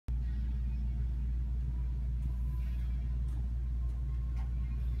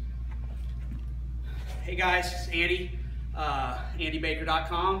Hey guys, it's Andy,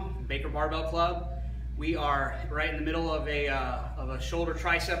 AndyBaker.com, Baker Barbell Club. We are right in the middle of a shoulder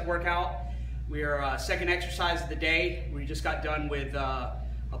tricep workout. We are second exercise of the day. We just got done with a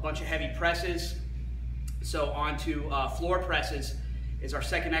bunch of heavy presses. So on to floor presses is our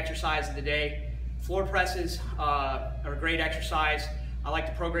second exercise of the day. Floor presses are a great exercise. I like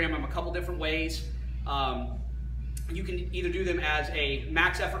to program them a couple different ways. You can either do them as a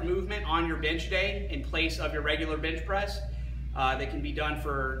max effort movement on your bench day in place of your regular bench press. They can be done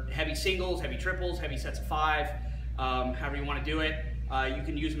for heavy singles, heavy triples, heavy sets of 5, however you want to do it. You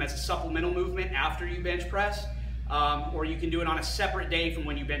can use them as a supplemental movement after you bench press, or you can do it on a separate day from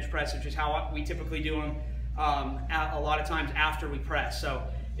when you bench press, which is how we typically do them a lot of times after we press. So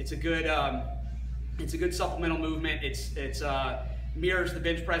it's a good supplemental movement. It's mirrors the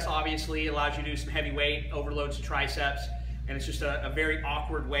bench press, obviously, allows you to do some heavy weight, overloads the triceps, and it's just a very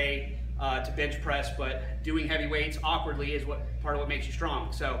awkward way to bench press, but doing heavy weights awkwardly is part of what makes you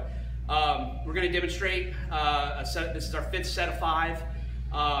strong. So we're going to demonstrate this is our 5th set of 5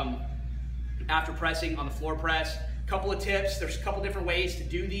 after pressing on the floor press. Couple of tips, there's a couple different ways to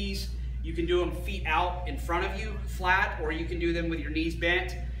do these. You can do them feet out in front of you, flat, or you can do them with your knees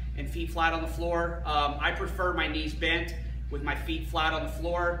bent and feet flat on the floor. I prefer my knees bent with my feet flat on the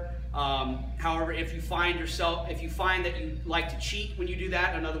floor. However, if you find that you like to cheat when you do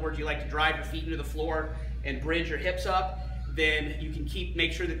that, in other words, you like to drive your feet into the floor and bridge your hips up, then you can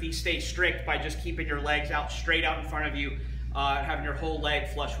make sure that these stay strict by just keeping your legs out straight out in front of you, having your whole leg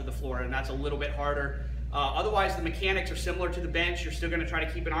flush with the floor, and that's a little bit harder. Otherwise, the mechanics are similar to the bench. You're still gonna try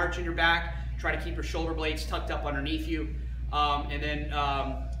to keep an arch in your back, try to keep your shoulder blades tucked up underneath you. And then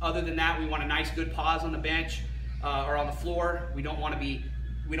other than that, we want a nice good pause on the bench or on the floor. We don't want to be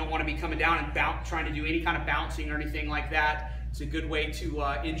coming down and trying to do any kind of bouncing or anything like that. It's a good way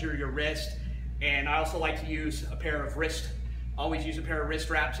to injure your wrist. And I also like to use always use a pair of wrist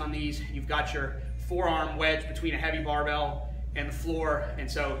wraps on these. You've got your forearm wedged between a heavy barbell and the floor,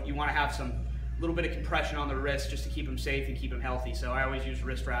 and so you want to have a little bit of compression on the wrist just to keep them safe and keep them healthy. So I always use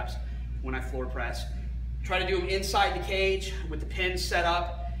wrist wraps when I floor press. Try to do them inside the cage with the pins set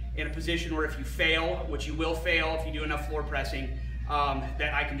up in a position where if you fail, which you will fail if you do enough floor pressing,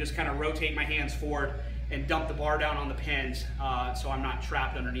 that I can just kind of rotate my hands forward and dump the bar down on the pins, so I'm not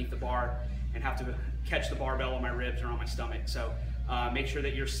trapped underneath the bar and have to catch the barbell on my ribs or on my stomach. So make sure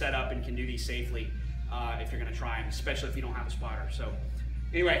that you're set up and can do these safely if you're gonna try them, especially if you don't have a spotter. So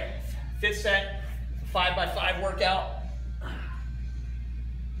anyway, 5th set, 5x5 workout.